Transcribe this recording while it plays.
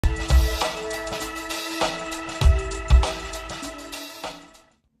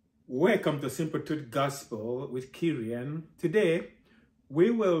Welcome to Simple Truth Gospel with Kyrian. Today,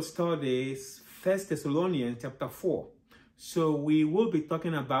 we will study 1 Thessalonians chapter 4. So we will be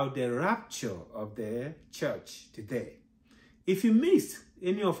talking about the rapture of the church today. If you missed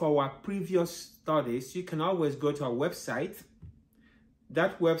any of our previous studies, you can always go to our website.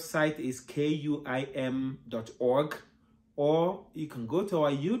 That website is kuim.org, or you can go to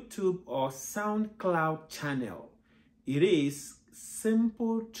our YouTube or SoundCloud channel. It is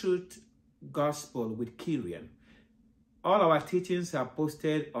Simple Truth Gospel with Kyrian. All our teachings are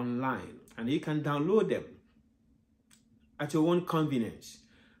posted online and you can download them at your own convenience.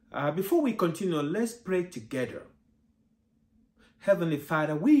 Before we continue, let's pray together. Heavenly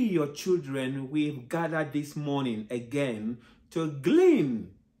Father, we, your children, we've gathered this morning again to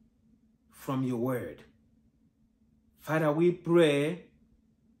glean from your word. Father, we pray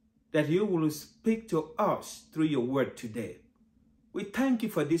that you will speak to us through your word today. We thank you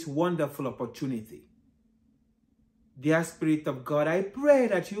for this wonderful opportunity. Dear Spirit of God, I pray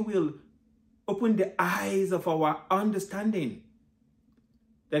that you will open the eyes of our understanding,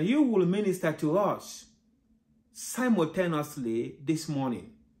 that you will minister to us simultaneously this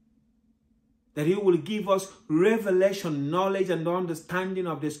morning, that you will give us revelation, knowledge, and understanding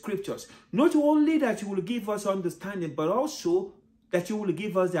of the scriptures. Not only that you will give us understanding, but also that you will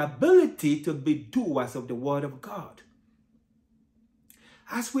give us the ability to be doers of the word of God.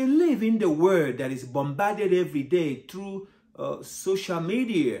 As we live in the world that is bombarded every day through social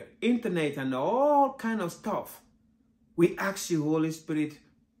media, internet, and all kind of stuff, we ask you, Holy Spirit,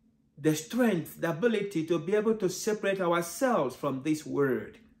 the strength, the ability to be able to separate ourselves from this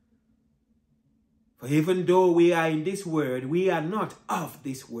world. For even though we are in this world, we are not of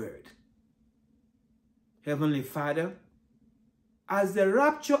this world. Heavenly Father, as the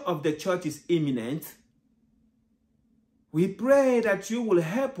rapture of the church is imminent, we pray that you will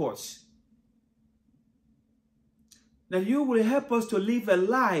help us. That you will help us to live a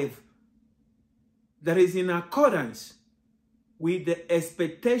life that is in accordance with the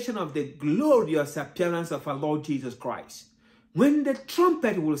expectation of the glorious appearance of our Lord Jesus Christ. When the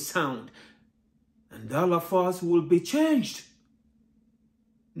trumpet will sound, and all of us will be changed.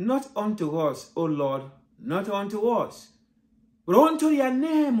 Not unto us, O Lord, not unto us, but unto your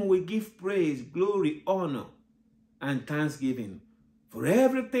name we give praise, glory, honor, and thanksgiving for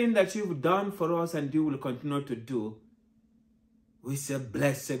everything that you've done for us and you will continue to do. We say,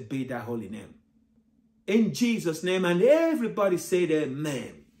 blessed be thy holy name. In Jesus' name, and everybody said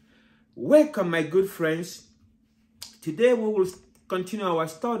amen. Welcome, my good friends. Today we will continue our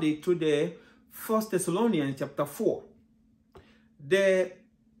study through the 1 Thessalonians chapter 4. The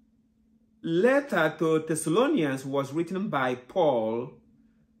letter to Thessalonians was written by Paul,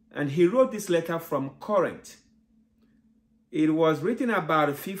 and he wrote this letter from Corinth. It was written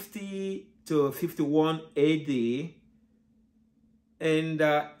about 50 to 51 AD, and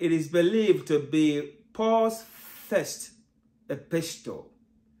it is believed to be Paul's first epistle.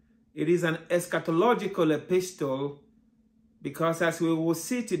 It is an eschatological epistle because, as we will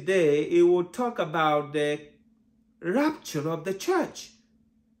see today, it will talk about the rapture of the church.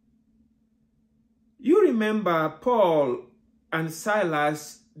 You remember Paul and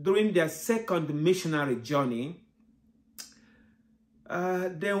Silas during their second missionary journey.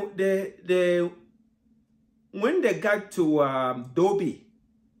 When they got to Dobie,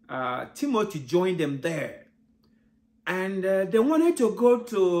 Timothy joined them there. And they wanted to go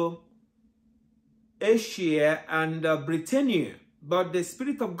to Asia and Britannia, but the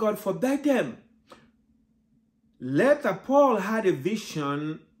Spirit of God forbade them. Later, Paul had a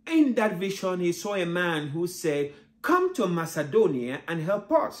vision. In that vision, he saw a man who said, come to Macedonia and help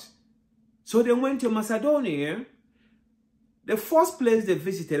us. So they went to Macedonia. The first place they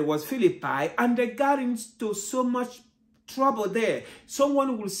visited was Philippi, and they got into so much trouble there.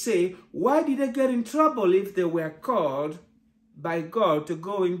 Someone will say, why did they get in trouble if they were called by God to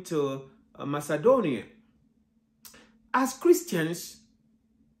go into Macedonia? As Christians,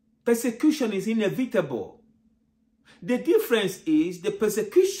 persecution is inevitable. The difference is the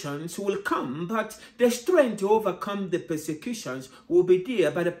persecutions will come, but the strength to overcome the persecutions will be there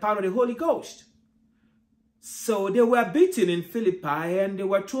by the power of the Holy Ghost. So they were beaten in Philippi and they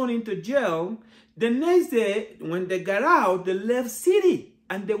were thrown into jail. The next day, when they got out, they left city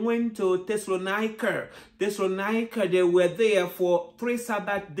and they went to Thessalonica. Thessalonica, they were there for 3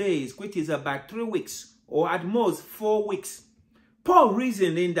 Sabbath days, which is about 3 weeks, or at most 4 weeks. Paul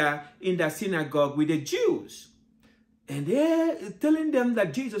reasoned in the synagogue with the Jews, and they're telling them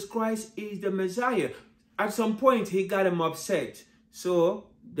that Jesus Christ is the Messiah. At some point, he got them upset.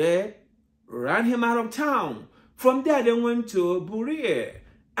 So they ran him out of town. From there, they went to Berea.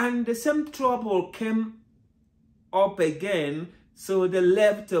 And the same trouble came up again, so they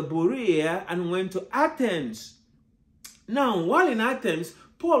left Berea and went to Athens. Now, while in Athens,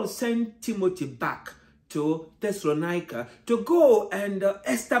 Paul sent Timothy back to Thessalonica to go and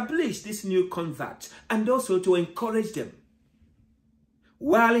establish this new convert and also to encourage them.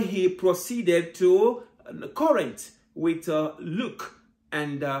 While he proceeded to Corinth with Luke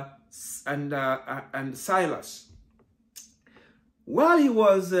and Silas. While he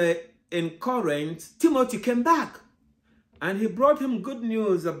was in Corinth, Timothy came back and he brought him good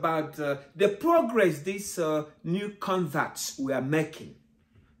news about the progress these new converts were making.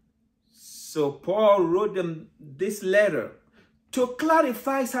 So Paul wrote them this letter to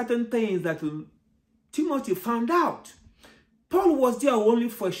clarify certain things that Timothy found out. Paul was there only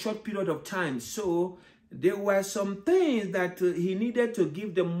for a short period of time, so there were some things that he needed to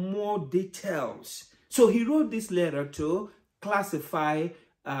give them more details. So he wrote this letter to classify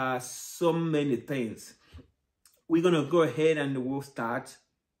so many things. We're going to go ahead and we'll start.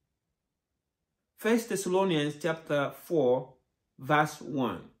 1 Thessalonians chapter 4, verse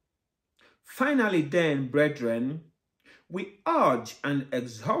 1. Finally then, brethren, we urge and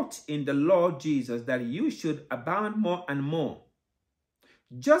exhort in the Lord Jesus that you should abound more and more,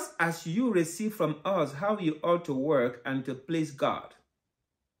 just as you receive from us how you ought to work and to please God.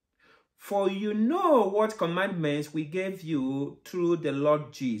 For you know what commandments we gave you through the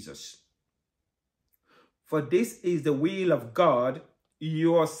Lord Jesus. For this is the will of God,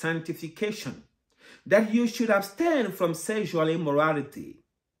 your sanctification, that you should abstain from sexual immorality,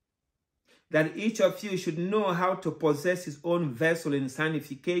 that each of you should know how to possess his own vessel in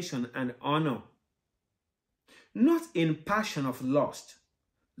sanctification and honor, not in passion of lust,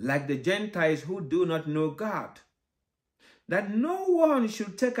 like the Gentiles who do not know God, that no one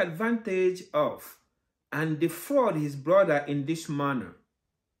should take advantage of and defraud his brother in this manner,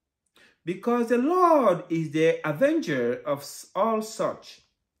 because the Lord is the avenger of all such,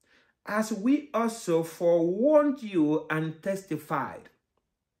 as we also forewarned you and testified.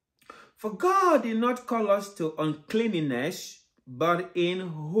 For God did not call us to uncleanness, but in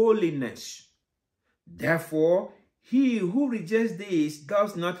holiness. Therefore, he who rejects this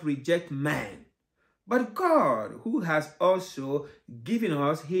does not reject man, but God, who has also given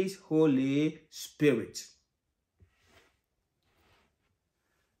us his Holy Spirit.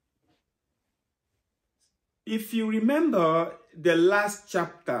 If you remember the last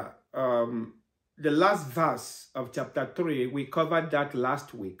chapter, the last verse of chapter 3, we covered that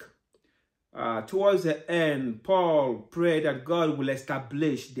last week. Towards the end, Paul prayed that God will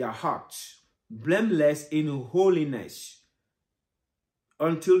establish their hearts blameless in holiness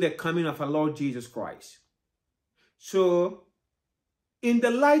until the coming of our Lord Jesus Christ. So, in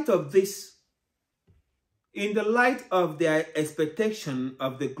the light of this, in the light of their expectation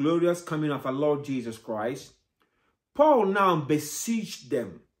of the glorious coming of our Lord Jesus Christ, Paul now beseeched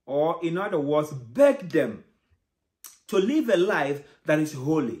them, or in other words, begged them to live a life that is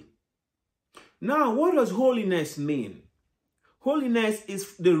holy. Now, what does holiness mean? Holiness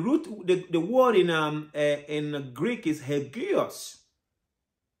is the root, the word in Greek is hagios.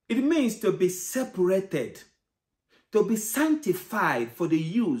 It means to be separated, to be sanctified for the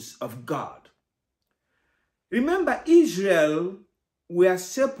use of God. Remember, Israel were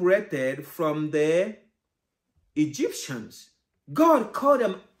separated from the Egyptians. God called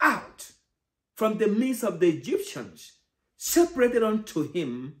them out from the midst of the Egyptians, separated unto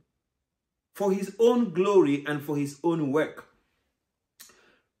him for his own glory and for his own work.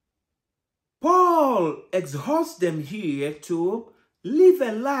 Paul exhorts them here to live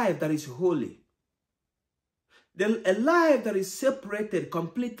a life that is holy. A life that is separated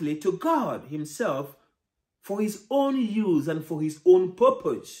completely to God himself for his own use and for his own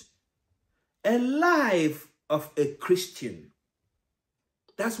purpose. A life of a Christian.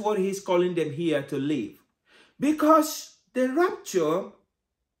 That's what he's calling them here to live. Because the rapture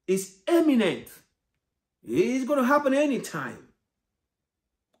is imminent. It's going to happen anytime.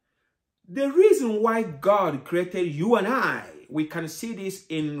 The reason why God created you and I, we can see this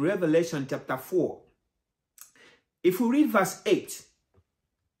in Revelation chapter 4. If we read verse 8,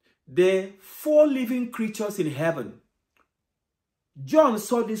 the 4 living creatures in heaven, John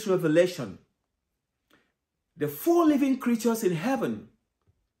saw this revelation. The 4 living creatures in heaven,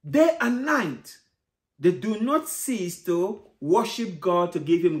 day and night, they do not cease to worship God, to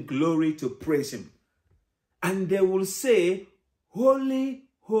give him glory, to praise him. And they will say, holy,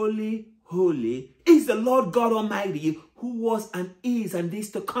 holy, holy is the Lord God Almighty, who was and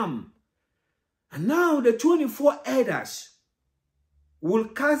is to come. And now the 24 elders, will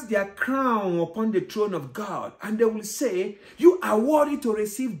cast their crown upon the throne of God, and they will say, you are worthy to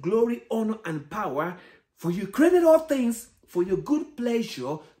receive glory, honor, and power, for you created all things for your good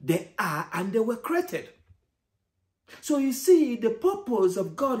pleasure. They are, and they were created. So you see, the purpose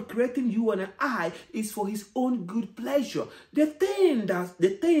of God creating you and I is for his own good pleasure. The things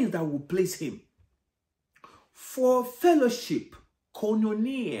that will please him. For fellowship,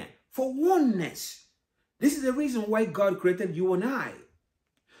 koinonia, for oneness. This is the reason why God created you and I.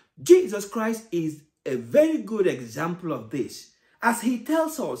 Jesus Christ is a very good example of this. As he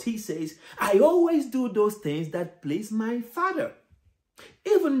tells us, he says, I always do those things that please my Father.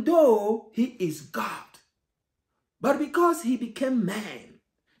 Even though he is God. But because he became man,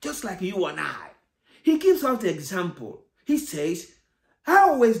 just like you and I, he gives us the example. He says, I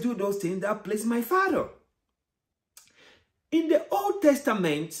always do those things that please my Father. In the Old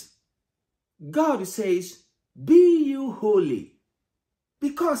Testament, God says, be you holy,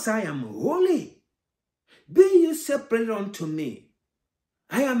 because I am holy. Be you separate unto me.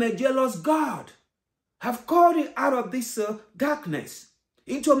 I am a jealous God. I've called you out of this darkness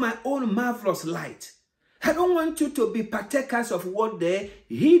into my own marvelous light. I don't want you to be partakers of what the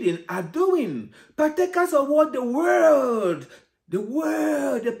heathen are doing. Partakers of what the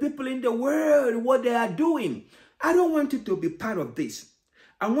people in the world, what they are doing. I don't want you to be part of this.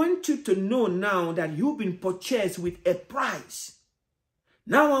 I want you to know now that you've been purchased with a price.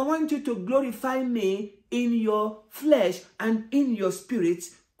 Now I want you to glorify me in your flesh and in your spirit,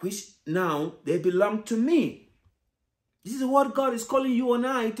 which now they belong to me. This is what God is calling you and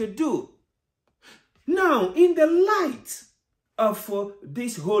I to do. Now, in the light of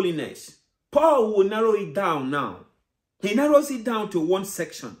this holiness, Paul will narrow it down now. He narrows it down to one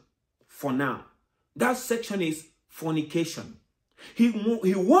section for now. That section is fornication. He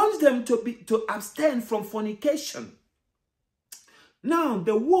wants them to abstain from fornication. Now,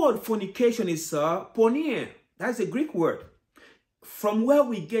 the word fornication is porneia. That's a Greek word, from where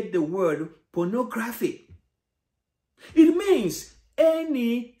we get the word pornography. It means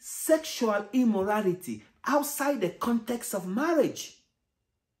any sexual immorality outside the context of marriage.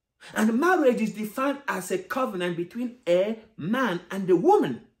 And marriage is defined as a covenant between a man and a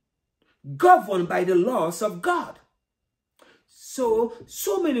woman, governed by the laws of God. So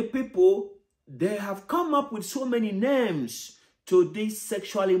many people, they have come up with so many names to these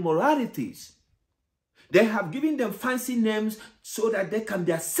sexual immoralities. They have given them fancy names so that they can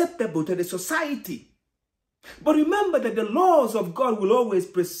be acceptable to the society. But remember that the laws of God will always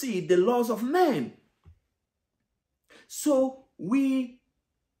precede the laws of man. So we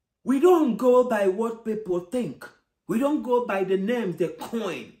don't go by what people think. We don't go by the names they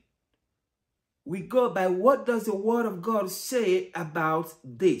coin. We go by what does the word of God say about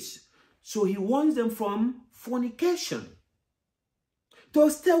this. So he warns them from fornication. To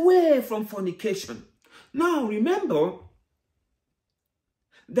stay away from fornication. Now remember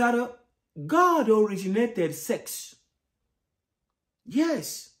that God originated sex.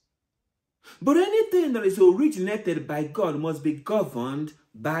 Yes. But anything that is originated by God must be governed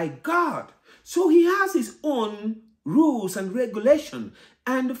by God. So he has his own rules and regulation.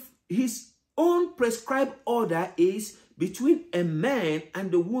 And his own prescribed order is between a man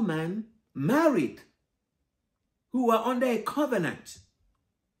and a woman married, who are under a covenant.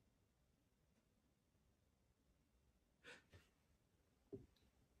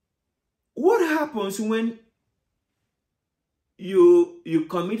 What happens when you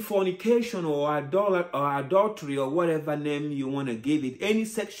commit fornication or adultery or whatever name you want to give it? Any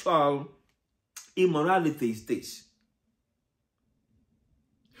sexual immorality is this.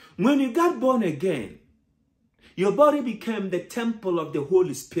 When you got born again, your body became the temple of the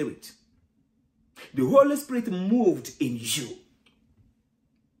Holy Spirit. The Holy Spirit moved in you.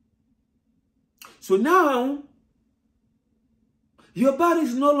 So now, your body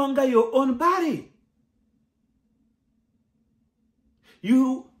is no longer your own body.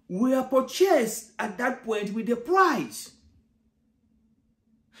 You were purchased at that point with a price.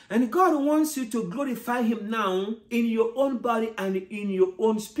 And God wants you to glorify him now in your own body and in your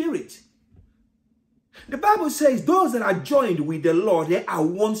own spirit. The Bible says those that are joined with the Lord, they are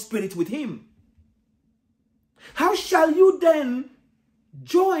one spirit with him. How shall you then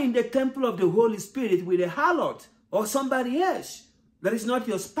join the temple of the Holy Spirit with a harlot or somebody else that is not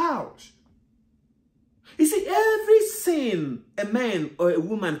your spouse? You see, every sin a man or a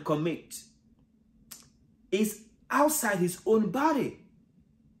woman commits is outside his own body.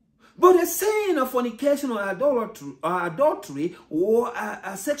 But the sin of fornication or adultery or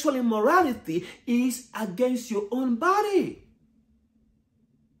sexual immorality is against your own body.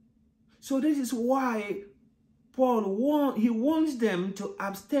 So this is why Paul wants them to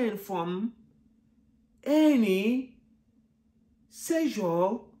abstain from any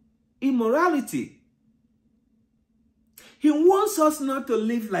sexual immorality. He wants us not to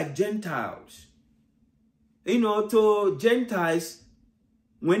live like Gentiles. You know, to Gentiles,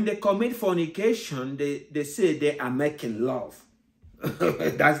 when they commit fornication, they say they are making love.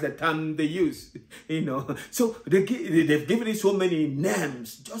 That's the term they use, you know. So they've given it so many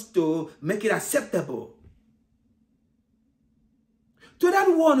names just to make it acceptable. To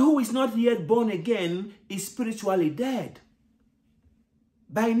that one who is not yet born again is spiritually dead.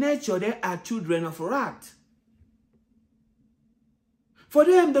 By nature, they are children of wrath. For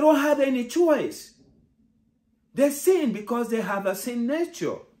them, they don't have any choice. They sin because they have a sin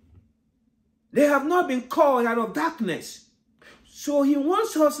nature. They have not been called out of darkness. So he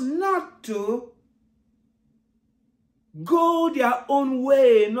wants us not to go their own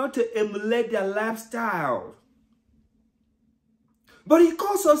way, not to emulate their lifestyle. But he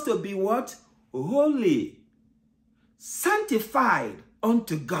calls us to be what? Holy, sanctified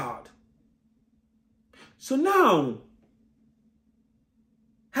unto God. So now,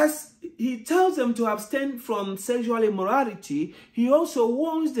 as he tells them to abstain from sexual immorality, he also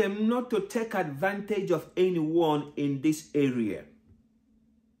warns them not to take advantage of anyone in this area.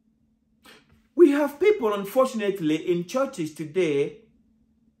 We have people, unfortunately, in churches today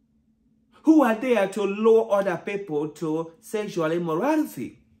who are there to lure other people to sexual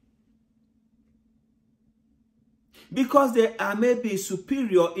immorality. Because they are maybe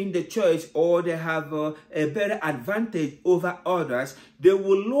superior in the church or they have a better advantage over others, they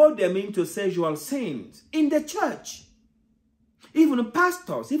will lure them into sexual sins in the church. Even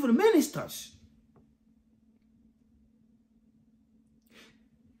pastors, even ministers.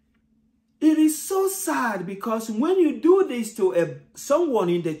 It is so sad because when you do this to someone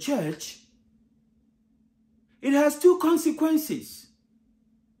in the church, it has two consequences.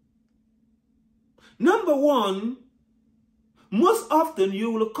 Number one, most often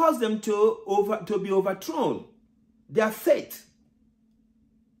you will cause them to be overthrown, their faith.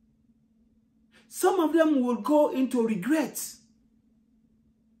 Some of them will go into regrets.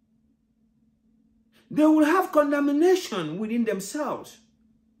 They will have condemnation within themselves.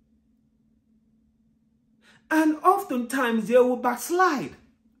 And oftentimes they will backslide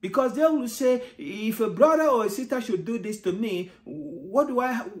because they will say, if a brother or a sister should do this to me, what do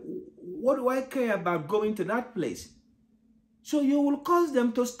I care about going to that place? So you will cause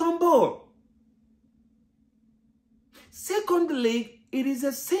them to stumble. Secondly, it is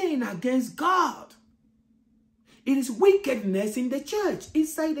a sin against God. It is wickedness in the church,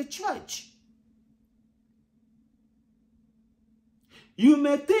 inside the church. You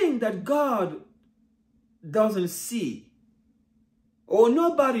may think that God doesn't see or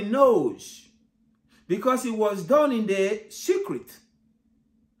nobody knows because it was done in the secret.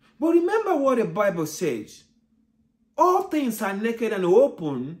 But remember what the Bible says. All things are naked and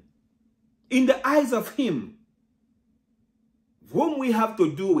open in the eyes of him whom we have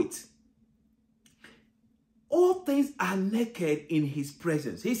to do with. All things are naked in his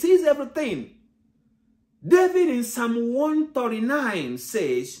presence. He sees everything. David in Psalm 139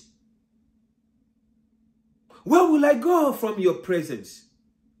 says, where will I go from your presence?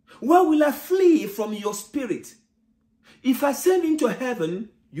 Where will I flee from your spirit? If I ascend into heaven,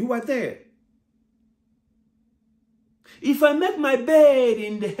 you are there. If I make my bed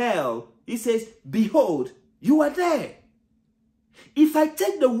in the hell, he says, behold, you are there. If I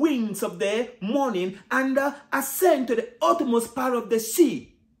take the wings of the morning and ascend to the uttermost part of the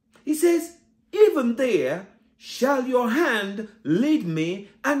sea, he says, even there shall your hand lead me,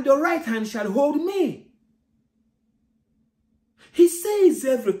 and your right hand shall hold me. He says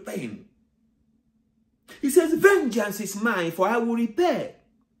everything. He says, vengeance is mine, for I will repay.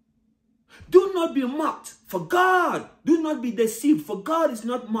 Do not be mocked, for God. Do not be deceived, for God is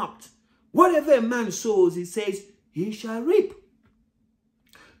not mocked. Whatever a man sows, he says, he shall reap.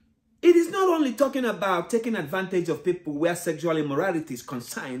 It is not only talking about taking advantage of people where sexual immorality is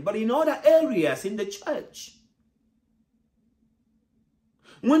concerned, but in other areas in the church.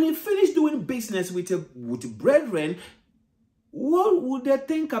 When you finish doing business with brethren, what would they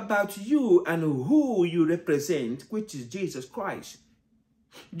think about you and who you represent, which is Jesus Christ?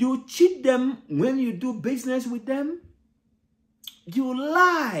 Do you cheat them when you do business with them? Do you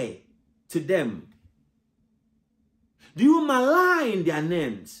lie to them? Do you malign their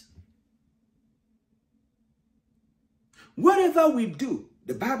names? Whatever we do,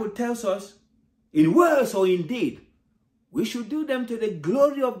 the Bible tells us, in words or in deed, we should do them to the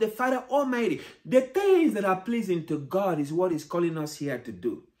glory of the Father Almighty. The things that are pleasing to God is what He's calling us here to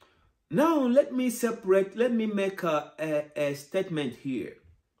do. Now, let me make a statement here.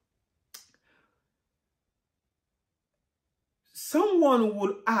 Someone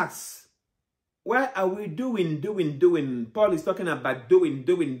will ask, why are we doing? Paul is talking about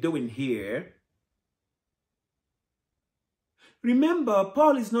doing here. Remember,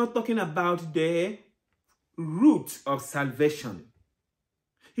 Paul is not talking about the root of salvation.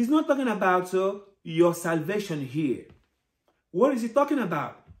 He's not talking about your salvation here. What is he talking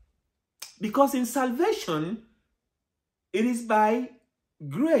about? Because in salvation, it is by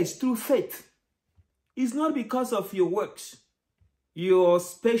grace through faith. It's not because of your works, your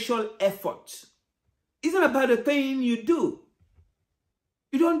special efforts. It's not about the thing you do.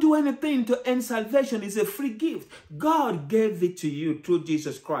 You don't do anything to earn salvation. It's a free gift. God gave it to you through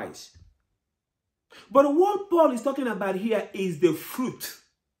Jesus Christ. But what Paul is talking about here is the fruit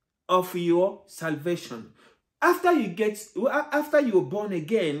of your salvation. After you're born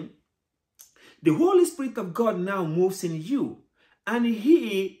again, the Holy Spirit of God now moves in you, and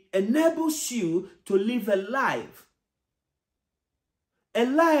He enables you to live a life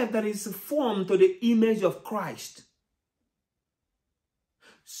that is formed to the image of Christ.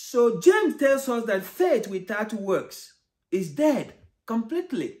 So James tells us that faith without works is dead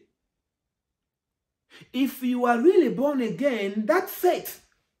completely. If you are really born again, that faith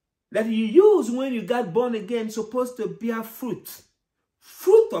that you used when you got born again is supposed to bear fruit.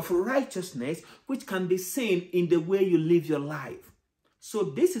 Fruit of righteousness, which can be seen in the way you live your life. So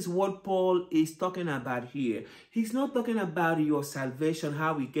this is what Paul is talking about here. He's not talking about your salvation,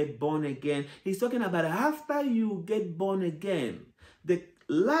 how we get born again. He's talking about after you get born again, the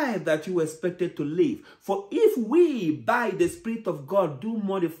life that you expected to live. For if we, by the Spirit of God, do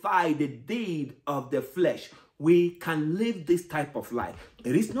modify the deed of the flesh, we can live this type of life.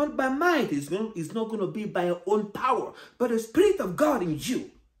 It is not by might. It's not going to be by your own power. But the Spirit of God in you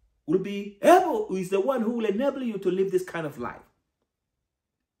will be able, who is the one who will enable you to live this kind of life.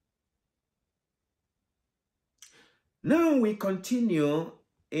 Now we continue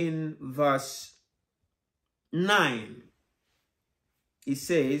in verse 9. It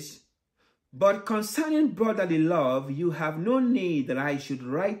says, but concerning brotherly love, you have no need that I should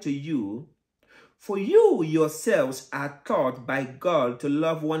write to you, for you yourselves are taught by God to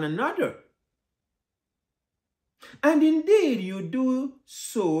love one another. And indeed you do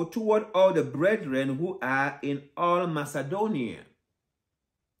so toward all the brethren who are in all Macedonia.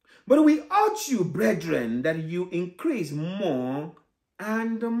 But we urge you, brethren, that you increase more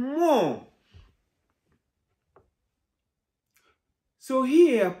and more. So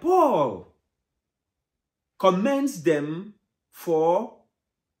here, Paul commends them for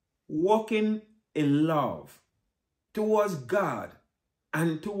walking in love towards God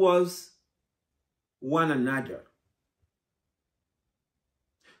and towards one another.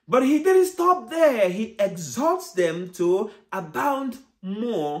 But he didn't stop there. He exhorts them to abound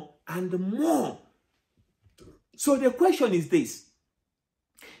more and more. So the question is this.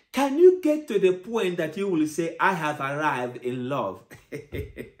 Can you get to the point that you will say, I have arrived in love?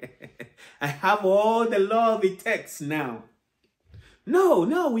 I have all the love it takes now.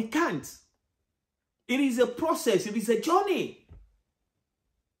 No, we can't. It is a process. It is a journey.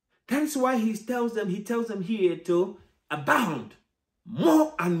 That's why he tells them here to abound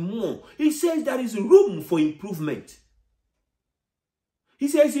more and more. He says there is room for improvement. He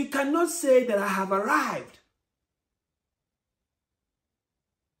says you cannot say that I have arrived.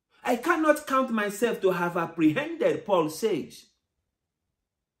 I cannot count myself to have apprehended, Paul says.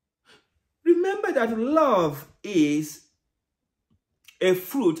 Remember that love is a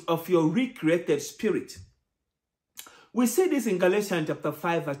fruit of your recreated spirit. We see this in Galatians chapter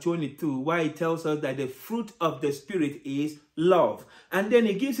 5 verse 22, where it tells us that the fruit of the spirit is love. And then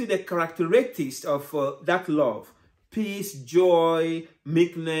it gives you the characteristics of that love. Peace, joy,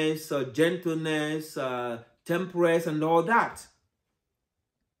 meekness, gentleness, temperance, and all that.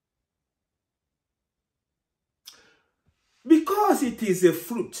 Because it is a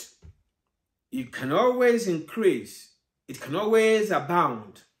fruit, it can always increase. It can always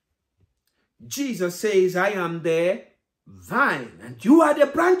abound. Jesus says, I am the vine and you are the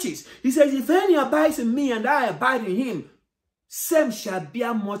branches. He says, if any abides in me and I abide in him, same shall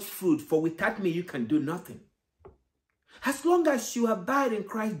bear much fruit, for without me you can do nothing. As long as you abide in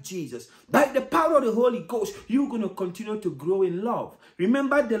Christ Jesus, by the power of the Holy Ghost, you're going to continue to grow in love.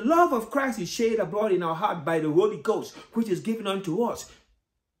 Remember, the love of Christ is shed abroad in our heart by the Holy Ghost, which is given unto us.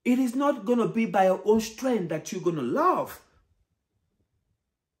 It is not going to be by your own strength that you're going to love.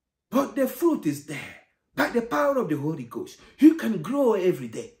 But the fruit is there. By the power of the Holy Ghost, you can grow every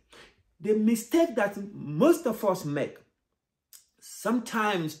day. The mistake that most of us make,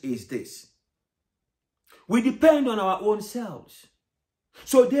 sometimes is this. We depend on our own selves.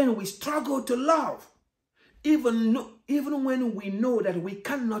 So then we struggle to love. Even when we know that we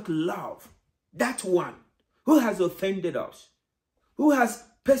cannot love that one who has offended us, who has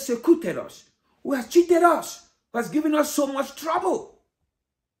persecuted us, who has cheated us, who has given us so much trouble.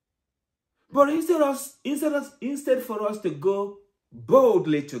 But instead for us to go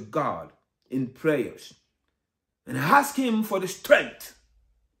boldly to God in prayers and ask him for the strength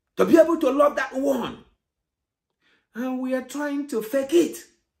to be able to love that one, and we are trying to fake it.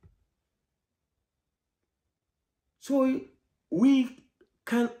 So we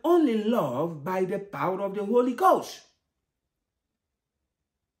can only love by the power of the Holy Ghost.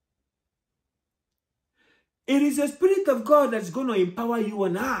 It is the Spirit of God that's going to empower you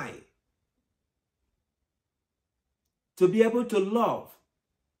and I to be able to love.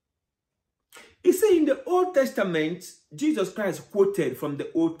 You see, in the Old Testament, Jesus Christ quoted from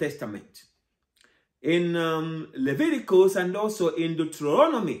the Old Testament in Leviticus and also in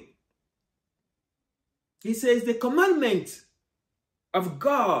Deuteronomy. He says the commandment of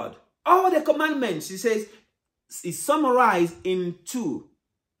God, all the commandments, he says, is summarized in 2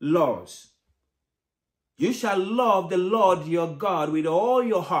 laws. You shall love the Lord your God with all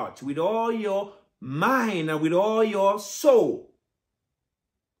your heart, with all your mind, and with all your soul.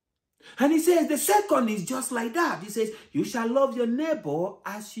 And he says the second is just like that. He says, you shall love your neighbor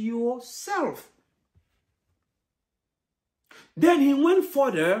as yourself. Then he went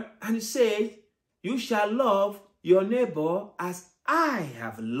further and said, you shall love your neighbor as I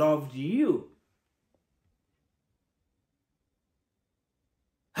have loved you.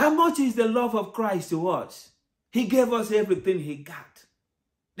 How much is the love of Christ to us? He gave us everything he got.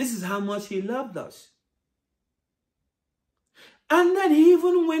 This is how much he loved us. And then he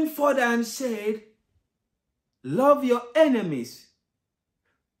even went further and said, love your enemies.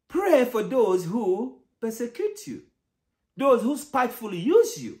 Pray for those who persecute you, those who spitefully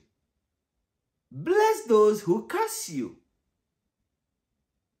use you. Bless those who curse you.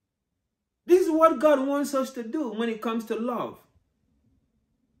 This is what God wants us to do when it comes to love.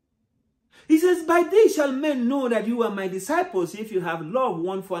 He says, by this shall men know that you are my disciples, if you have love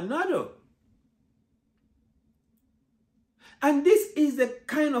one for another. And this is the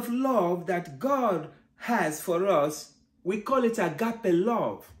kind of love that God has for us. We call it agape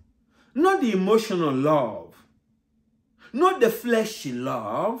love. Not the emotional love. Not the fleshy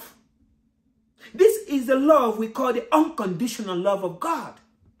love. This is the love we call the unconditional love of God.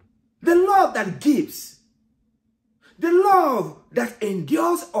 The love that gives. The love that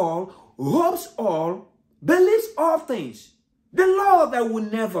endures all, hopes all, believes all things. The love that will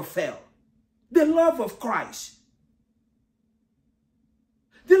never fail. The love of Christ.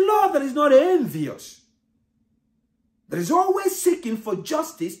 The love that is not envious. That is always seeking for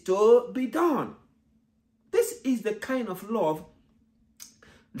justice to be done. This is the kind of love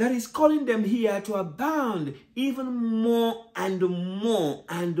that is calling them here to abound even more and more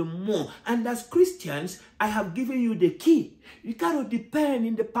and more. And as Christians, I have given you the key. You got to depend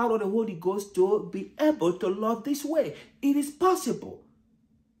in the power of the Holy Ghost to be able to love this way. It is possible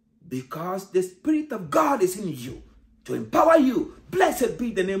because the Spirit of God is in you to empower you. Blessed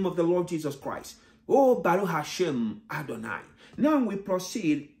be the name of the Lord Jesus Christ. Oh, Baruch Hashem Adonai. Now we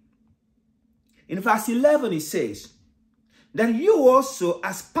proceed. In verse 11 it says, that you also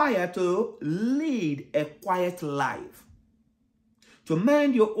aspire to lead a quiet life, to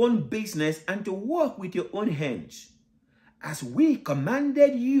mind your own business and to work with your own hands, as we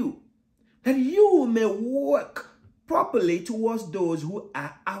commanded you, that you may work properly towards those who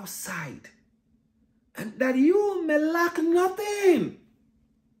are outside, and that you may lack nothing.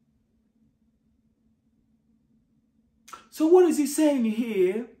 So what is he saying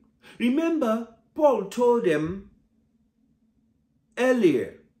here? Remember, Paul told them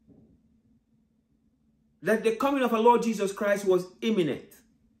earlier that the coming of our Lord Jesus Christ was imminent,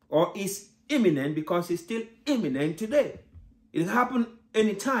 or is imminent, because it's still imminent today. It happened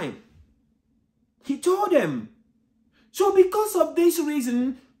anytime. He told them. So because of this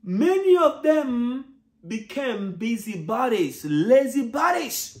reason, many of them became busybodies, lazy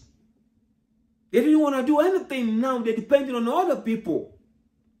bodies. They didn't want to do anything now. They depended on other people.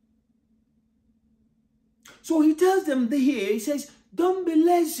 So he tells them here, he says, don't be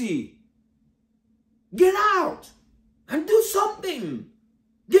lazy. Get out and do something.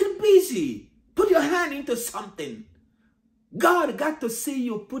 Get busy. Put your hand into something. God got to see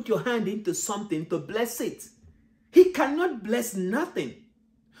you put your hand into something to bless it. He cannot bless nothing.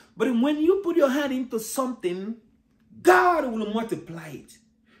 But when you put your hand into something, God will multiply it.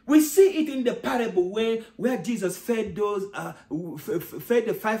 We see it in the parable where Jesus fed fed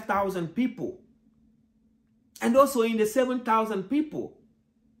the 5,000 people. And also in the 7,000 people.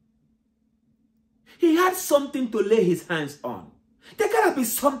 He had something to lay his hands on. There gotta be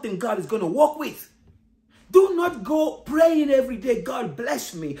something God is going to work with. Do not go praying every day, God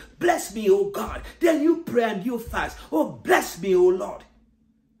bless me, oh God. Then you pray and you fast, oh bless me, oh Lord.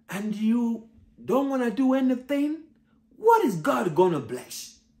 And you don't want to do anything? What is God going to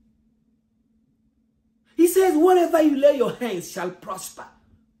bless? He says, whatever you lay your hands shall prosper.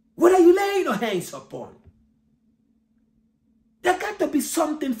 What are you laying your hands upon? There got to be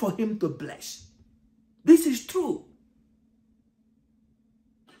something for him to bless. This is true.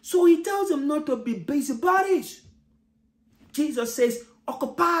 So he tells them not to be busybodies. Jesus says,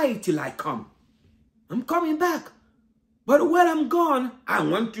 occupy till I come. I'm coming back. But when I'm gone, I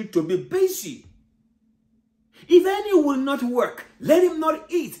want you to be busy. If any will not work, let him not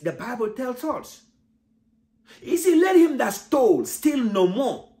eat, the Bible tells us. He said, let him that stole steal no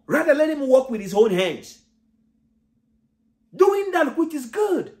more. Rather, let him work with his own hands. Doing that which is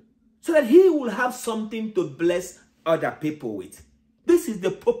good, so that he will have something to bless other people with. This is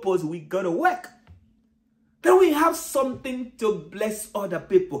the purpose we got to work. That we have something to bless other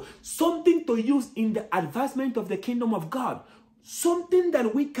people. Something to use in the advancement of the kingdom of God. Something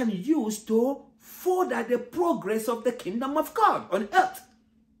that we can use to further the progress of the kingdom of God on earth.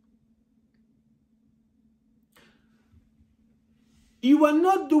 You are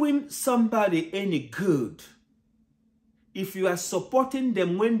not doing somebody any good if you are supporting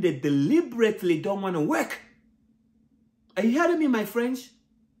them when they deliberately don't want to work. Are you hearing me, my friends?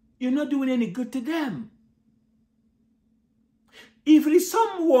 You're not doing any good to them. If it is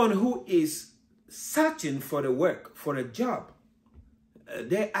someone who is searching for the work, for a job,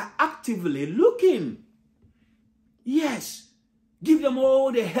 they are actively looking. Yes, give them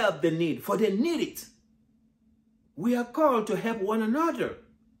all the help they need, for they need it. We are called to help one another.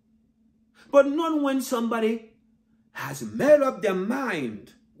 But not when somebody has made up their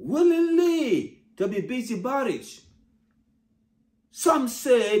mind willingly to be busybodies. Some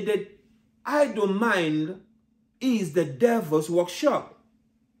say that idle mind is the devil's workshop.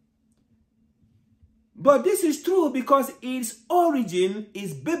 But this is true because its origin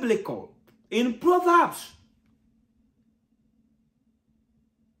is biblical in Proverbs.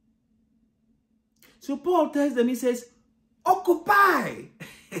 So Paul tells them, he says, occupy.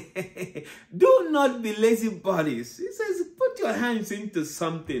 Do not be lazy bodies. He says, put your hands into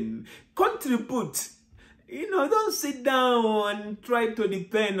something. Contribute. Don't sit down and try to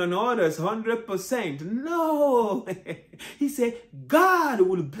depend on others 100%. No. He said, God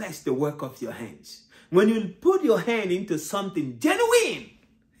will bless the work of your hands. When you put your hand into something genuine,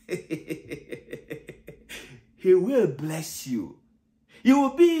 He will bless you. You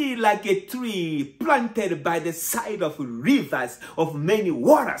will be like a tree planted by the side of rivers of many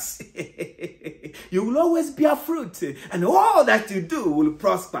waters. You will always bear fruit, and all that you do will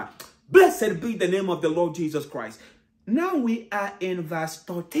prosper. Blessed be the name of the Lord Jesus Christ. Now we are in verse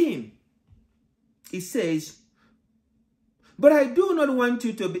 13. It says, but I do not want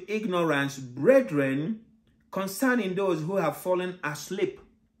you to be ignorant, brethren, concerning those who have fallen asleep,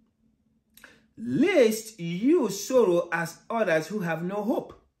 lest you sorrow as others who have no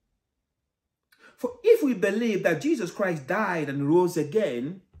hope. For if we believe that Jesus Christ died and rose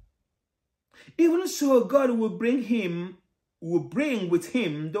again, even so God will bring with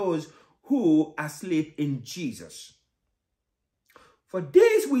him those who are asleep in Jesus. For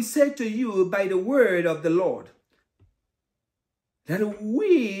this we say to you by the word of the Lord, that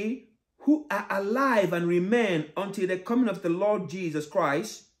we who are alive and remain until the coming of the Lord Jesus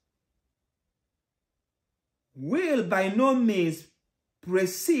Christ will by no means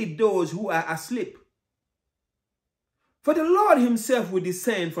precede those who are asleep. For the Lord himself will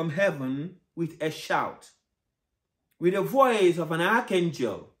descend from heaven with a shout, with the voice of an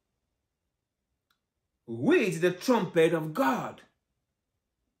archangel, with the trumpet of God.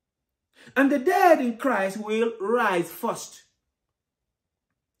 And the dead in Christ will rise first.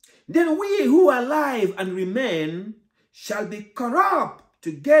 Then we who are alive and remain shall be caught up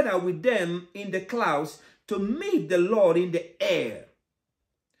together with them in the clouds to meet the Lord in the air.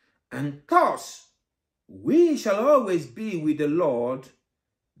 And thus we shall always be with the Lord.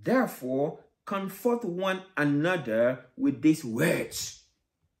 Therefore, comfort one another with these words.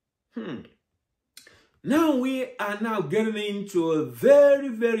 Now we are now getting into a very,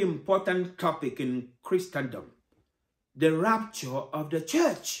 very important topic in Christendom. The rapture of the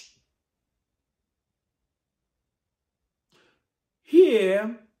church.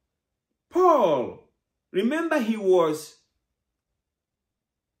 Here, Paul, remember he was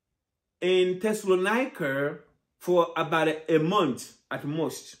in Thessalonica for about a month at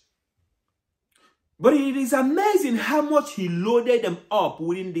most. But it is amazing how much he loaded them up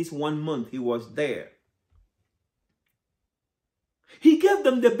within this 1 month he was there. He gave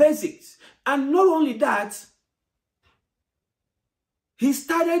them the basics. And not only that, he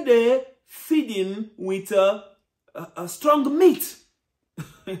started the feeding with a strong meat.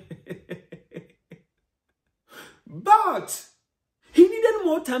 But he needed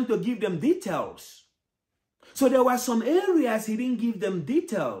more time to give them details. So there were some areas he didn't give them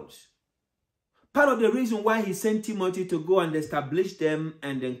details. Part of the reason why he sent Timothy to go and establish them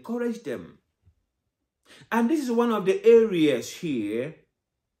and encourage them. And this is one of the areas here.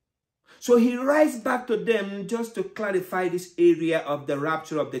 So he writes back to them just to clarify this area of the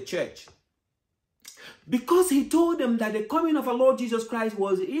rapture of the church. Because he told them that the coming of our Lord Jesus Christ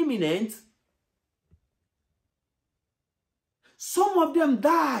was imminent, some of them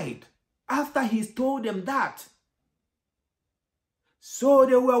died after he told them that. So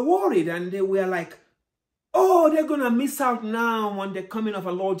they were worried and they were like, oh, they're going to miss out now on the coming of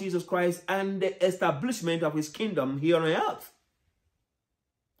our Lord Jesus Christ and the establishment of his kingdom here on earth.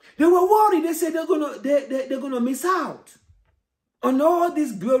 They were worried. They said they're going to miss out on all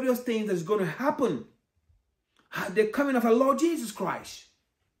these glorious things that's going to happen at the coming of our Lord Jesus Christ.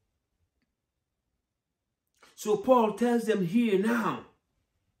 So Paul tells them here now.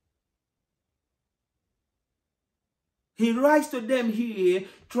 He writes to them here,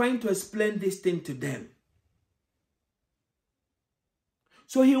 trying to explain this thing to them.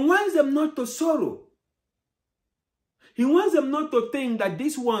 So he wants them not to sorrow. He wants them not to think that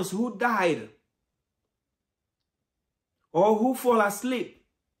these ones who died or who fall asleep,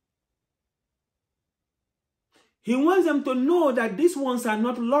 he wants them to know that these ones are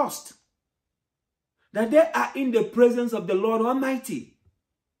not lost, that they are in the presence of the Lord Almighty.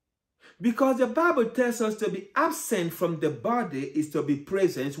 Because the Bible tells us to be absent from the body is to be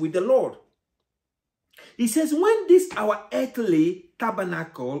present with the Lord. He says when this our earthly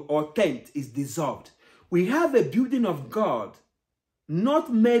tabernacle or tent is dissolved, we have a building of God,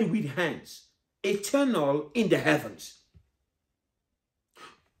 not made with hands, eternal in the heavens.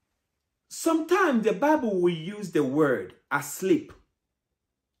 Sometimes the Bible will use the word asleep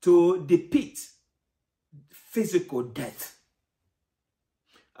to depict physical death.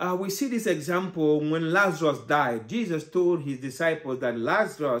 We see this example when Lazarus died. Jesus told his disciples that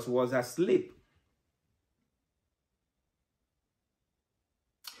Lazarus was asleep.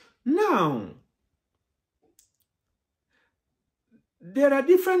 Now, there are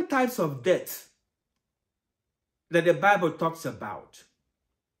different types of death that the Bible talks about.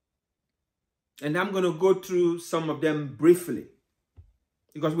 And I'm going to go through some of them briefly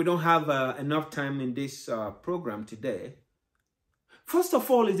because we don't have enough time in this program today. First of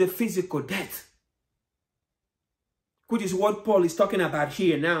all is the physical death, which is what Paul is talking about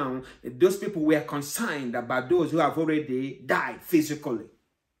here now. Those people were concerned about those who have already died physically.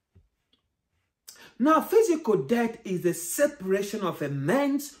 Now, physical death is the separation of a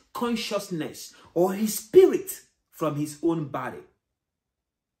man's consciousness or his spirit from his own body.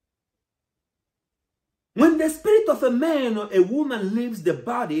 When the spirit of a man or a woman leaves the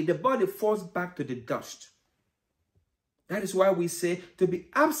body falls back to the dust. That is why we say to be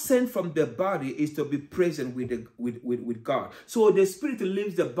absent from the body is to be present with God. So the spirit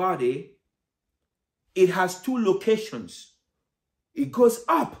leaves the body. It has two locations. It goes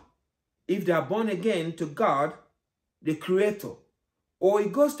up if they are born again to God, the Creator. Or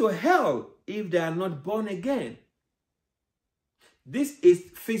it goes to hell if they are not born again. This is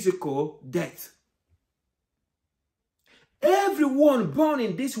physical death. Everyone born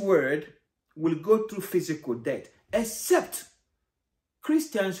in this world will go through physical death, except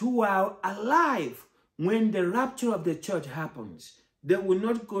Christians who are alive when the rapture of the church happens. They will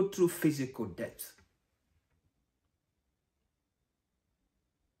not go through physical death.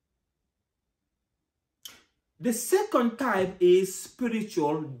 The second type is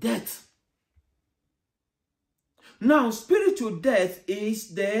spiritual death. Now, spiritual death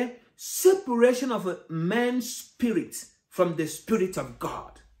is the separation of a man's spirit from the Spirit of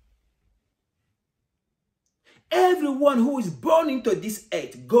God. Everyone who is born into this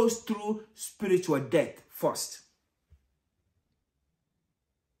earth goes through spiritual death first.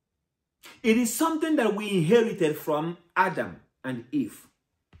 It is something that we inherited from Adam and Eve.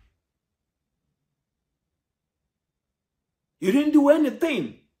 You didn't do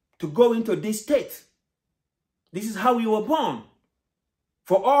anything to go into this state. This is how you were born.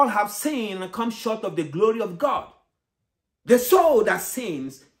 For all have sinned and come short of the glory of God. The soul that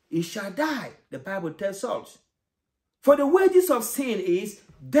sins, it shall die, the Bible tells us. For the wages of sin is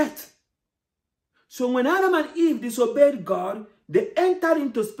death. So when Adam and Eve disobeyed God, they entered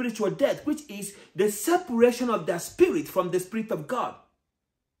into spiritual death, which is the separation of their spirit from the Spirit of God.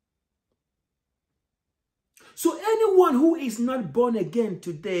 So anyone who is not born again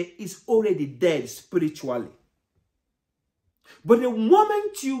today is already dead spiritually. But the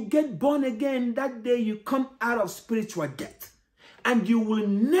moment you get born again, that day you come out of spiritual death. And you will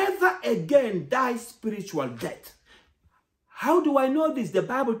never again die spiritual death. How do I know this? The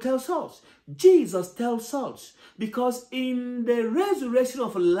Bible tells us. Jesus tells us. Because in the resurrection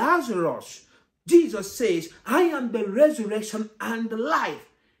of Lazarus, Jesus says, I am the resurrection and the life.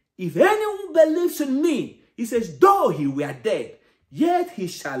 If anyone believes in me, he says, though he were dead, yet he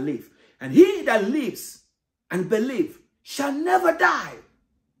shall live. And he that lives and believes shall never die.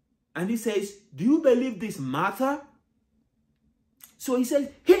 And he says, do you believe this, Martha? So he says,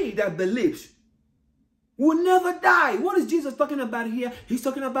 he that believes will never die. What is Jesus talking about here? He's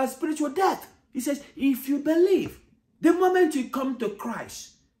talking about spiritual death. He says, if you believe, the moment you come to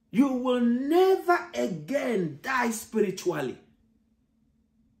Christ, you will never again die spiritually.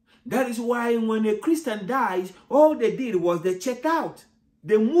 That is why when a Christian dies, all they did was they checked out.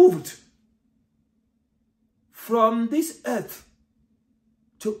 They moved from this earth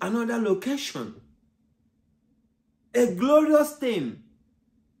to another location. A glorious thing.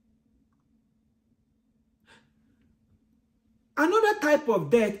 Another type of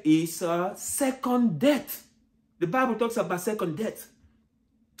death is second death. The Bible talks about second death.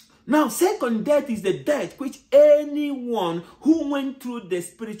 Now, second death is the death which anyone who went through the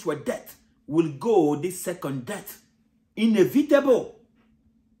spiritual death will go this second death. Inevitable.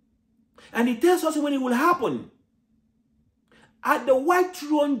 And it tells us when it will happen. At the white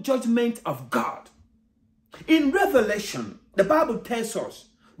throne judgment of God. In Revelation, the Bible tells us,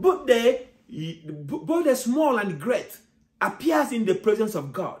 both the small and great appears in the presence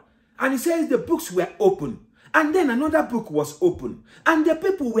of God. And it says the books were open. And then another book was open. And the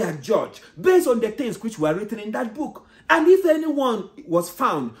people were judged based on the things which were written in that book. And if anyone was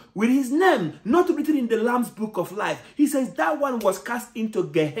found with his name not written in the Lamb's book of life, he says that one was cast into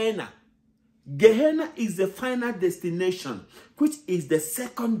Gehenna. Gehenna is the final destination, which is the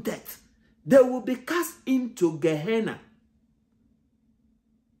second death. They will be cast into Gehenna.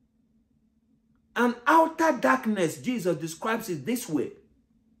 An outer darkness, Jesus describes it this way.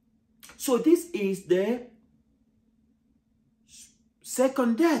 So this is the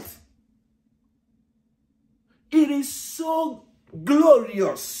second death. It is so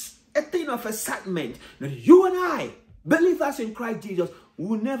glorious, a thing of excitement, that you and I, believers in Christ Jesus,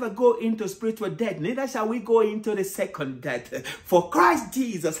 will never go into spiritual death, neither shall we go into the second death. For Christ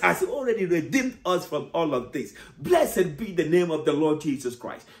Jesus has already redeemed us from all of this. Blessed be the name of the Lord Jesus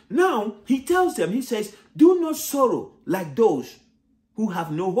Christ. Now, he tells them, he says, do not sorrow like those who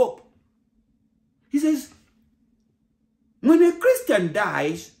have no hope. He says, when a Christian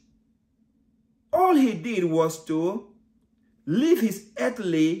dies, all he did was to leave his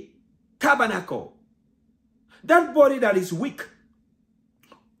earthly tabernacle. That body that is weak,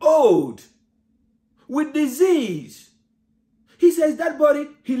 old, with disease. He says that body,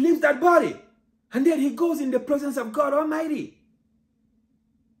 he leaves that body. And then he goes in the presence of God Almighty.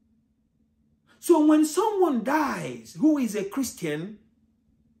 So when someone dies who is a Christian,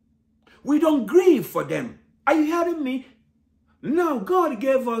 we don't grieve for them. Are you hearing me? Now, God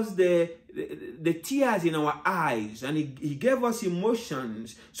gave us the tears in our eyes, and he gave us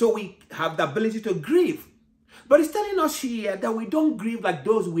emotions, so we have the ability to grieve. But he's telling us here that we don't grieve like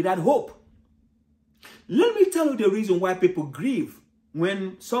those without hope. Let me tell you the reason why people grieve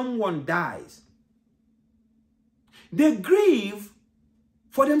when someone dies. They grieve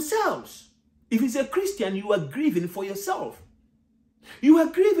for themselves. If it's a Christian, you are grieving for yourself. You are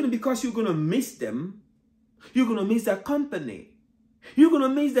grieving because you're going to miss them. You're going to miss their company. You're going to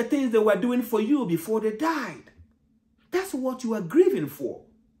miss the things they were doing for you before they died. That's what you are grieving for.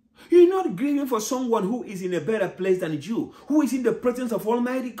 You're not grieving for someone who is in a better place than you, who is in the presence of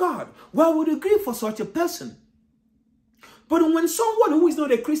Almighty God. Why would you grieve for such a person? But when someone who is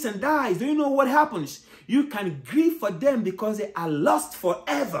not a Christian dies, do you know what happens? You can grieve for them because they are lost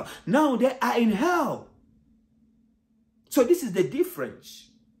forever. Now they are in hell. So this is the difference.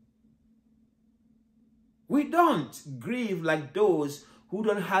 We don't grieve like those who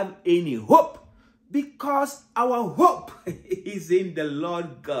don't have any hope, because our hope is in the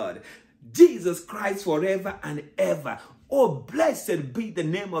Lord God, Jesus Christ, forever and ever. Oh, blessed be the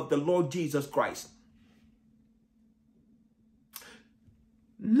name of the Lord Jesus Christ.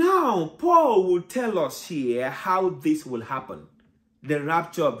 Now, Paul will tell us here how this will happen, the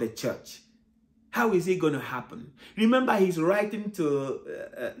rapture of the church. How is it going to happen? Remember, he's writing to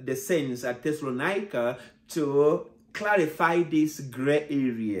the saints at Thessalonica to clarify these gray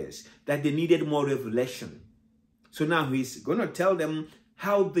areas that they needed more revelation. So now he's going to tell them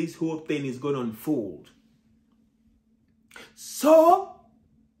how this whole thing is going to unfold. So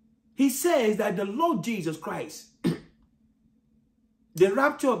he says that the Lord Jesus Christ, the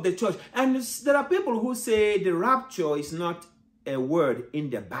rapture of the church, and there are people who say the rapture is not a word in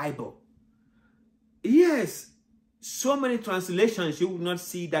the Bible. Yes, so many translations you will not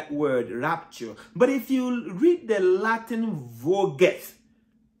see that word rapture. But if you read the Latin Vulgate,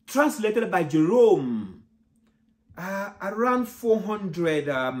 translated by Jerome, around 400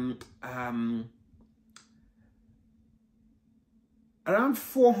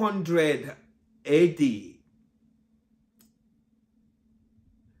 AD,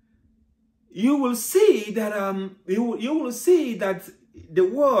 you will see that you will see that the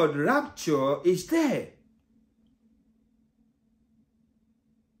word rapture is there.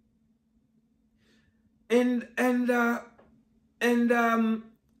 And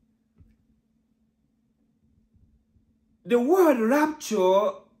the word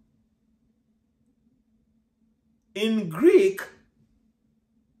rapture in Greek,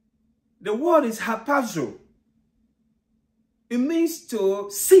 the word is hapazo. It means to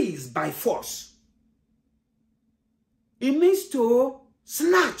seize by force. It means to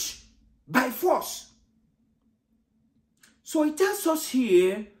snatch by force. So it tells us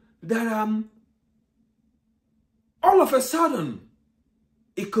here that all of a sudden,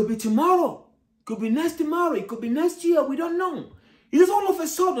 it could be tomorrow, could be next tomorrow, it could be next year, we don't know. It is all of a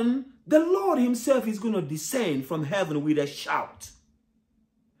sudden, the Lord himself is going to descend from heaven with a shout.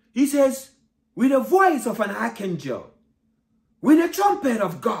 He says, with the voice of an archangel, with the trumpet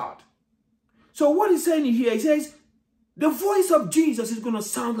of God. So what he's saying here, he says, the voice of Jesus is going to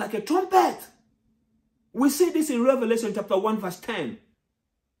sound like a trumpet. We see this in Revelation chapter 1 verse 10.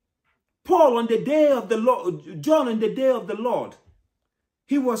 Paul on the day of the Lord, John on the day of the Lord,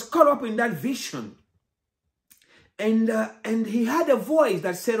 he was caught up in that vision. And he had a voice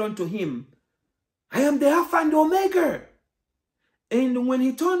that said unto him, I am the Alpha and the Omega. And when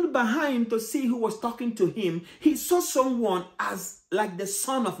he turned behind to see who was talking to him, he saw someone as like the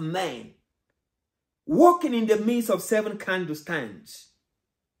Son of Man, walking in the midst of 7 candlestands.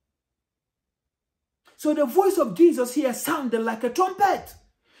 So the voice of Jesus here sounded like a trumpet.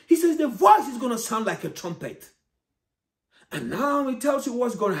 He says the voice is going to sound like a trumpet. And now he tells you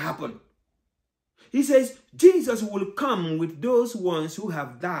what's going to happen. He says Jesus will come with those ones who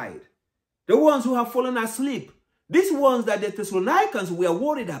have died, the ones who have fallen asleep, these ones that the Thessalonians were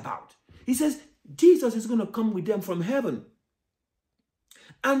worried about. He says Jesus is going to come with them from heaven.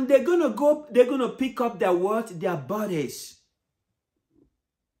 And they're going to pick up their what? Their bodies.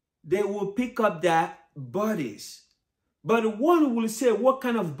 They will pick up their bodies. But one will say, what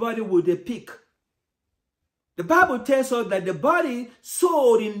kind of body will they pick? The Bible tells us that the body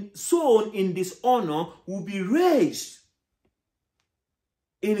sown in dishonor will be raised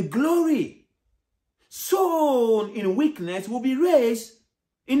in glory. Sown in weakness will be raised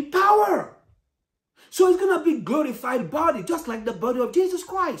in power. So it's going to be glorified body, just like the body of Jesus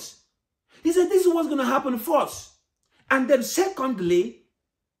Christ. He said this is what's going to happen first. And then secondly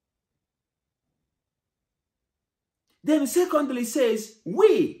says,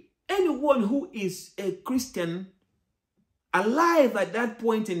 anyone who is a Christian alive at that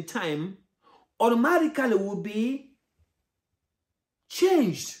point in time, automatically will be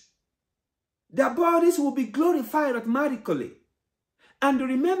changed. Their bodies will be glorified automatically. And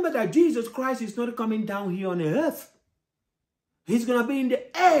remember that Jesus Christ is not coming down here on the earth. He's going to be in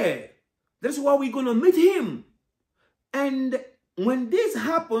the air. That's why we're going to meet him. And when this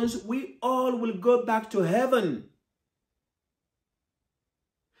happens, we all will go back to heaven.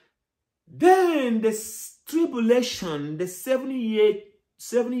 Then the tribulation, the 70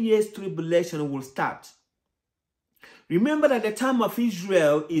 years tribulation will start. Remember that the time of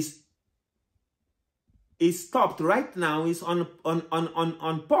Israel is stopped right now, is on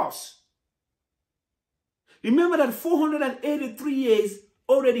pause. Remember that 483 years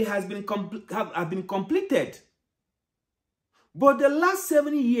already have been completed. But the last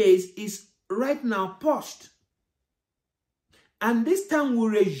 70 years is right now paused. And this time will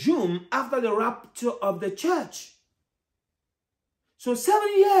resume after the rapture of the church. So 7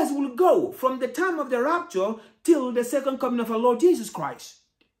 years will go from the time of the rapture till the second coming of our Lord Jesus Christ.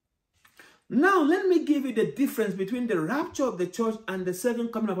 Now, let me give you the difference between the rapture of the church and the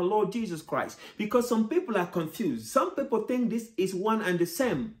second coming of our Lord Jesus Christ. Because some people are confused. Some people think this is one and the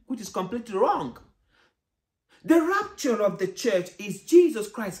same, which is completely wrong. The rapture of the church is Jesus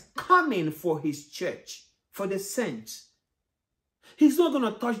Christ coming for his church, for the saints. He's not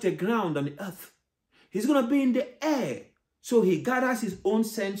going to touch the ground on the earth. He's going to be in the air. So he gathers his own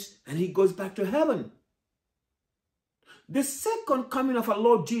saints and he goes back to heaven. The second coming of our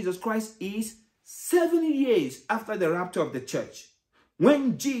Lord Jesus Christ is 7 years after the rapture of the church,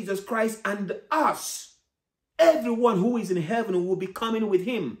 when Jesus Christ and us, everyone who is in heaven, will be coming with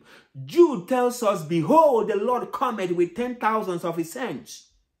him. Jude tells us, behold, the Lord cometh with 10,000s of his saints.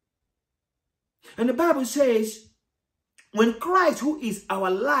 And the Bible says, when Christ, who is our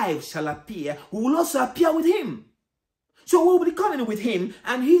life, shall appear, we will also appear with him. So we'll be coming with him,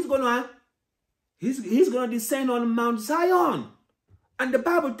 and he's gonna descend on Mount Zion. And the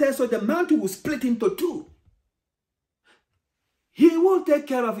Bible tells us the mountain will split into two. He will take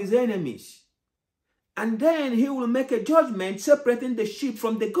care of his enemies. And then he will make a judgment separating the sheep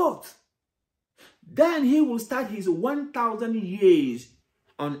from the goats. Then he will start his 1,000 years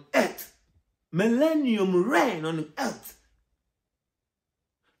on earth. Millennium reign on earth.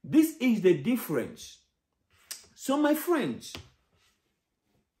 This is the difference. So my friends,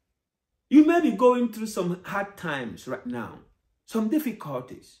 you may be going through some hard times right now, some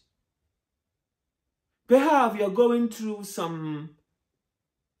difficulties. Perhaps you're going through some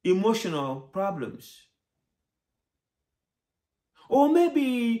emotional problems. Or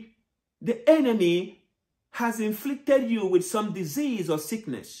maybe the enemy has inflicted you with some disease or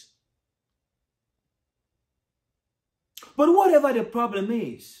sickness. But whatever the problem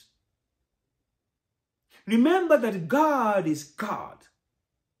is, remember that God is God.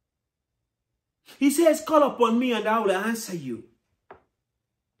 He says, call upon me and I will answer you.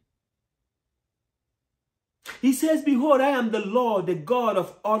 He says, behold, I am the Lord, the God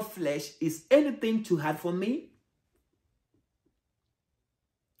of all flesh. Is anything too hard for me?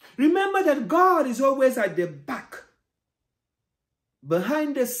 Remember that God is always at the back,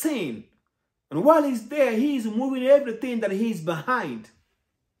 behind the scene. And while he's there, he is moving everything that he's behind.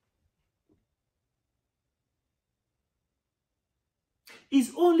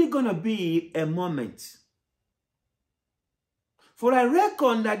 It's only going to be a moment. For I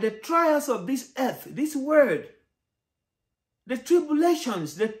reckon that the trials of this earth, this world, the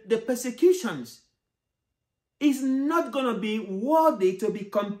tribulations, the persecutions, is not going to be worthy to be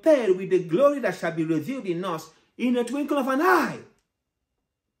compared with the glory that shall be revealed in us in a twinkle of an eye.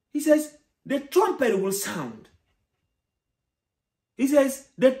 He says, the trumpet will sound. He says,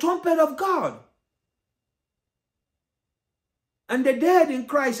 the trumpet of God. And the dead in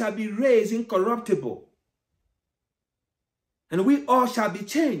Christ shall be raised incorruptible. And we all shall be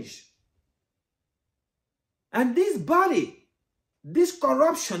changed. And this body, this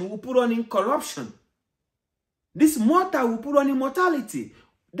corruption will put on incorruption. This mortal will put on immortality.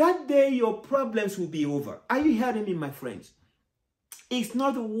 That day your problems will be over. Are you hearing me, my friends? It's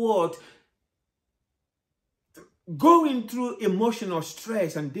not worth going through emotional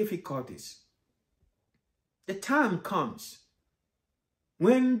stress and difficulties. The time comes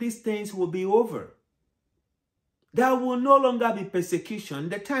when these things will be over. There will no longer be persecution.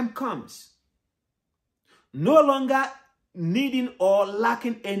 The time comes. No longer needing or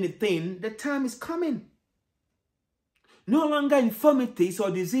lacking anything. The time is coming. No longer infirmities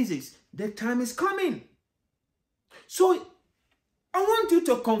or diseases. The time is coming. So I want you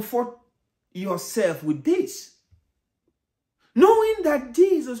to comfort yourself with this. Knowing that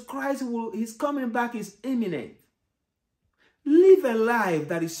Jesus Christ his coming back is imminent. Live a life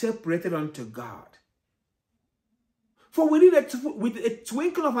that is separated unto God. For with a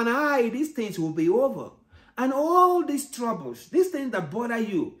twinkle of an eye, these things will be over. And all these troubles, these things that bother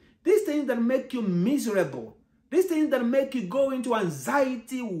you, these things that make you miserable, these things that make you go into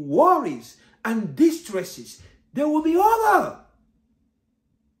anxiety, worries, and distresses, they will be over.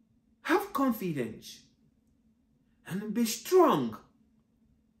 Have confidence and be strong.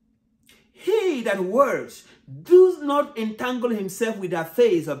 He that works does not entangle himself with the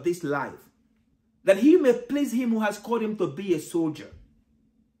affairs of this life, that he may please him who has called him to be a soldier.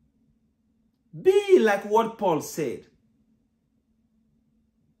 Be like what Paul said.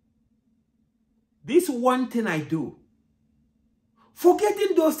 This one thing I do,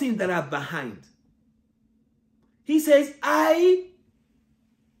 forgetting those things that are behind. He says, I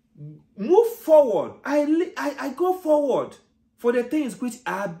move forward. I go forward for the things which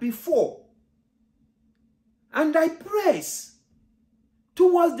are before. And I press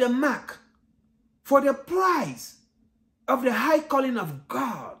towards the mark for the prize of the high calling of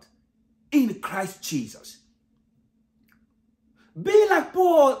God in Christ Jesus. Be like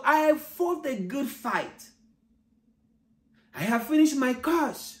Paul, I have fought a good fight. I have finished my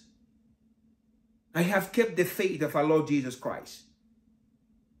course. I have kept the faith of our Lord Jesus Christ.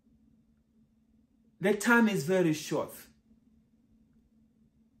 The time is very short.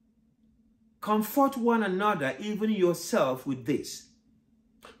 Comfort one another, even yourself, with this.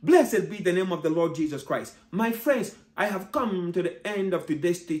 Blessed be the name of the Lord Jesus Christ. My friends, I have come to the end of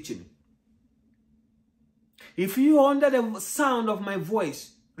today's teaching. If you are under the sound of my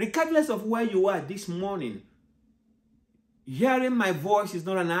voice, regardless of where you are this morning, hearing my voice is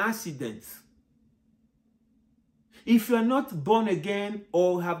not an accident. If you are not born again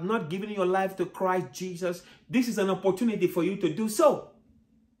or have not given your life to Christ Jesus, this is an opportunity for you to do so.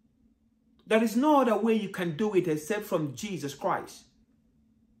 There is no other way you can do it except from Jesus Christ.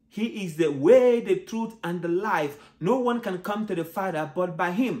 He is the way, the truth, and the life. No one can come to the Father but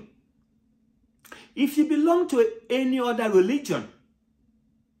by him. If you belong to any other religion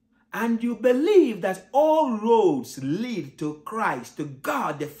and you believe that all roads lead to Christ, to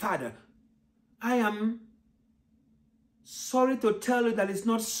God the Father, I am sorry to tell you that it's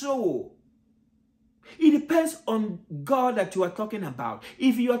not so. It depends on God that you are talking about.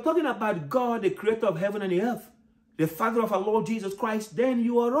 If you are talking about God, the creator of heaven and the earth, the Father of our Lord Jesus Christ, then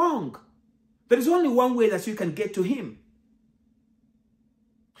you are wrong. There is only one way that you can get to him.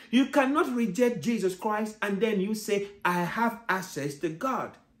 You cannot reject Jesus Christ and then you say, I have access to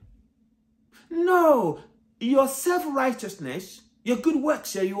God. No, your self-righteousness, your good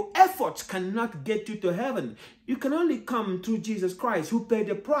works, your efforts cannot get you to heaven. You can only come through Jesus Christ, who paid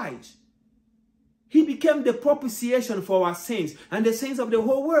the price. He became the propitiation for our sins and the sins of the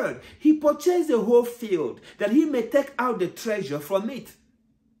whole world. He purchased the whole field that he may take out the treasure from it.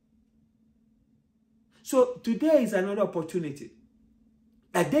 So today is another opportunity.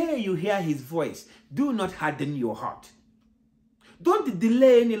 The day you hear his voice, do not harden your heart. Don't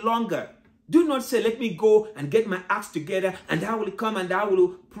delay any longer. Do not say, let me go and get my acts together and I will come and I will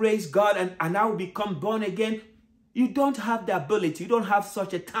praise God and I will become born again. You don't have the ability. You don't have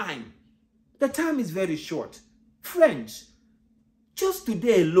such a time. The time is very short. Friends, just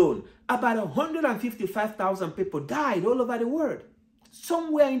today alone, about 155,000 people died all over the world.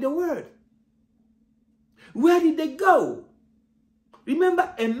 Somewhere in the world. Where did they go?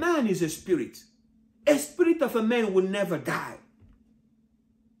 Remember, a man is a spirit. A spirit of a man will never die.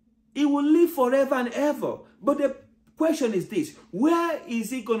 He will live forever and ever. But the question is this: where is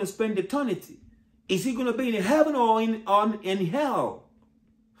he going to spend eternity? Is he going to be in heaven or in hell?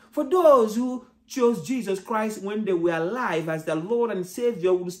 For those who chose Jesus Christ when they were alive as their Lord and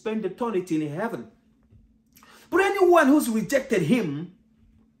Savior will spend eternity in heaven. But anyone who's rejected him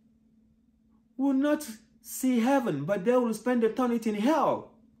will not see heaven, but they will spend eternity in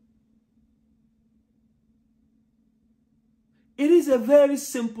hell. It is a very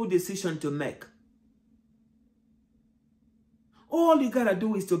simple decision to make. All you gotta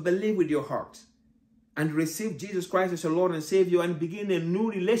do is to believe with your heart and receive Jesus Christ as your Lord and Savior and begin a new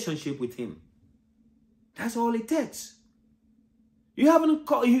relationship with him. That's all it takes. You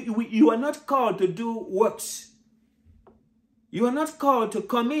are not called to do works. You are not called to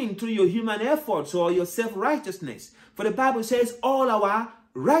come in through your human efforts or your self-righteousness. For the Bible says all our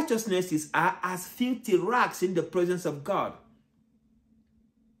righteousnesses are as filthy rags in the presence of God.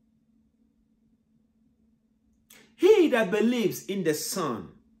 He that believes in the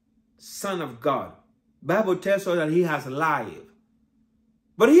Son of God, Bible tells us that he has life.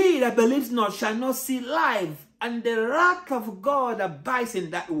 But he that believes not shall not see life, and the wrath of God abides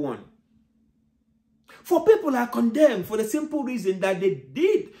in that one. For people are condemned for the simple reason that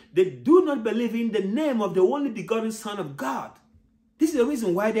they do not believe in the name of the only begotten Son of God. This is the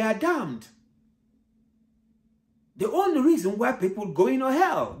reason why they are damned. The only reason why people go into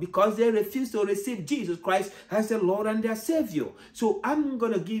hell, because they refuse to receive Jesus Christ as their Lord and their Savior. So I'm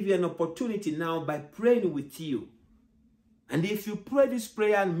going to give you an opportunity now by praying with you. And if you pray this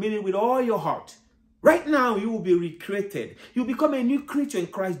prayer and mean it with all your heart, right now you will be recreated. You become a new creature in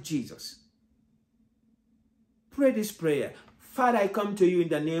Christ Jesus. Pray this prayer. Father, I come to you in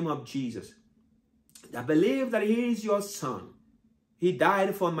the name of Jesus. I believe that he is your Son. He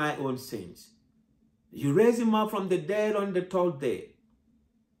died for my own sins. You raised him up from the dead on the third day.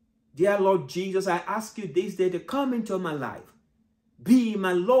 Dear Lord Jesus, I ask you this day to come into my life. Be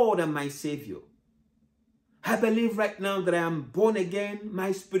my Lord and my Savior. I believe right now that I am born again.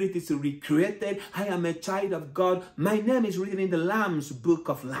 My spirit is recreated. I am a child of God. My name is written in the Lamb's book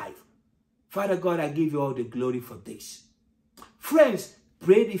of life. Father God, I give you all the glory for this. Friends,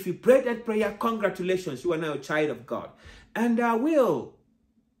 if you prayed that prayer, congratulations. You are now a child of God. And I will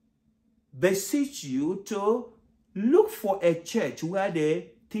beseech you to look for a church where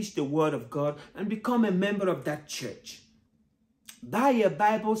they teach the word of God and become a member of that church. Buy a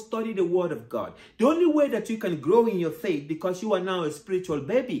Bible, study the Word of God. The only way that you can grow in your faith, because you are now a spiritual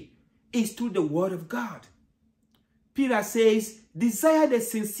baby, is through the Word of God. Peter says, desire the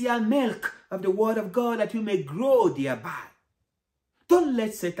sincere milk of the Word of God that you may grow thereby. Don't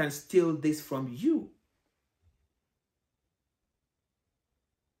let Satan steal this from you.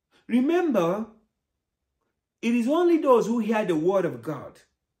 Remember, it is only those who hear the Word of God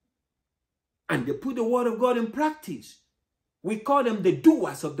and they put the Word of God in practice. We call them the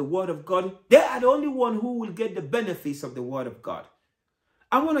doers of the Word of God. They are the only one who will get the benefits of the Word of God.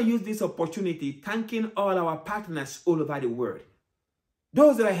 I want to use this opportunity thanking all our partners all over the world.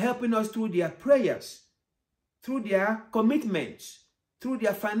 Those that are helping us through their prayers, through their commitments, through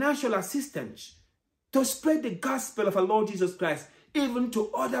their financial assistance, to spread the gospel of our Lord Jesus Christ, even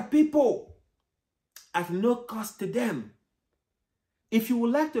to other people, at no cost to them. If you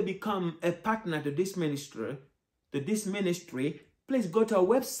would like to become a partner to this ministry, please go to our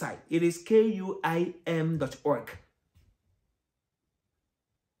website. It is kuim.org.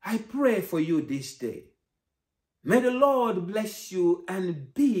 I pray for you this day. May the Lord bless you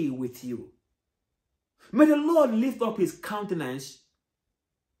and be with you. May the Lord lift up his countenance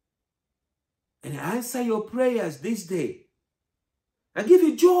and answer your prayers this day and give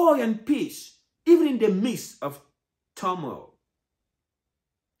you joy and peace, even in the midst of turmoil,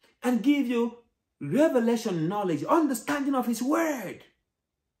 and give you revelation knowledge, understanding of his word,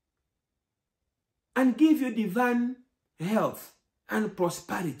 and give you divine health and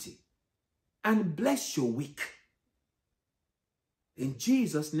prosperity, and bless your week. In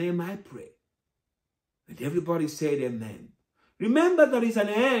Jesus' name I pray. And everybody said amen. Remember, there is an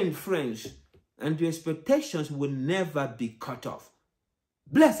end, friends, and your expectations will never be cut off.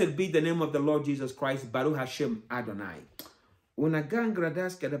 Blessed be the name of the Lord Jesus Christ. Baruch Hashem Adonai.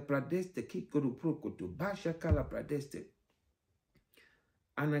 Unagangradaske da pradeste kikuru prokoto basha kala pradeste.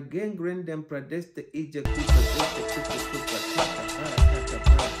 Anagengrendem pradeste ije kupa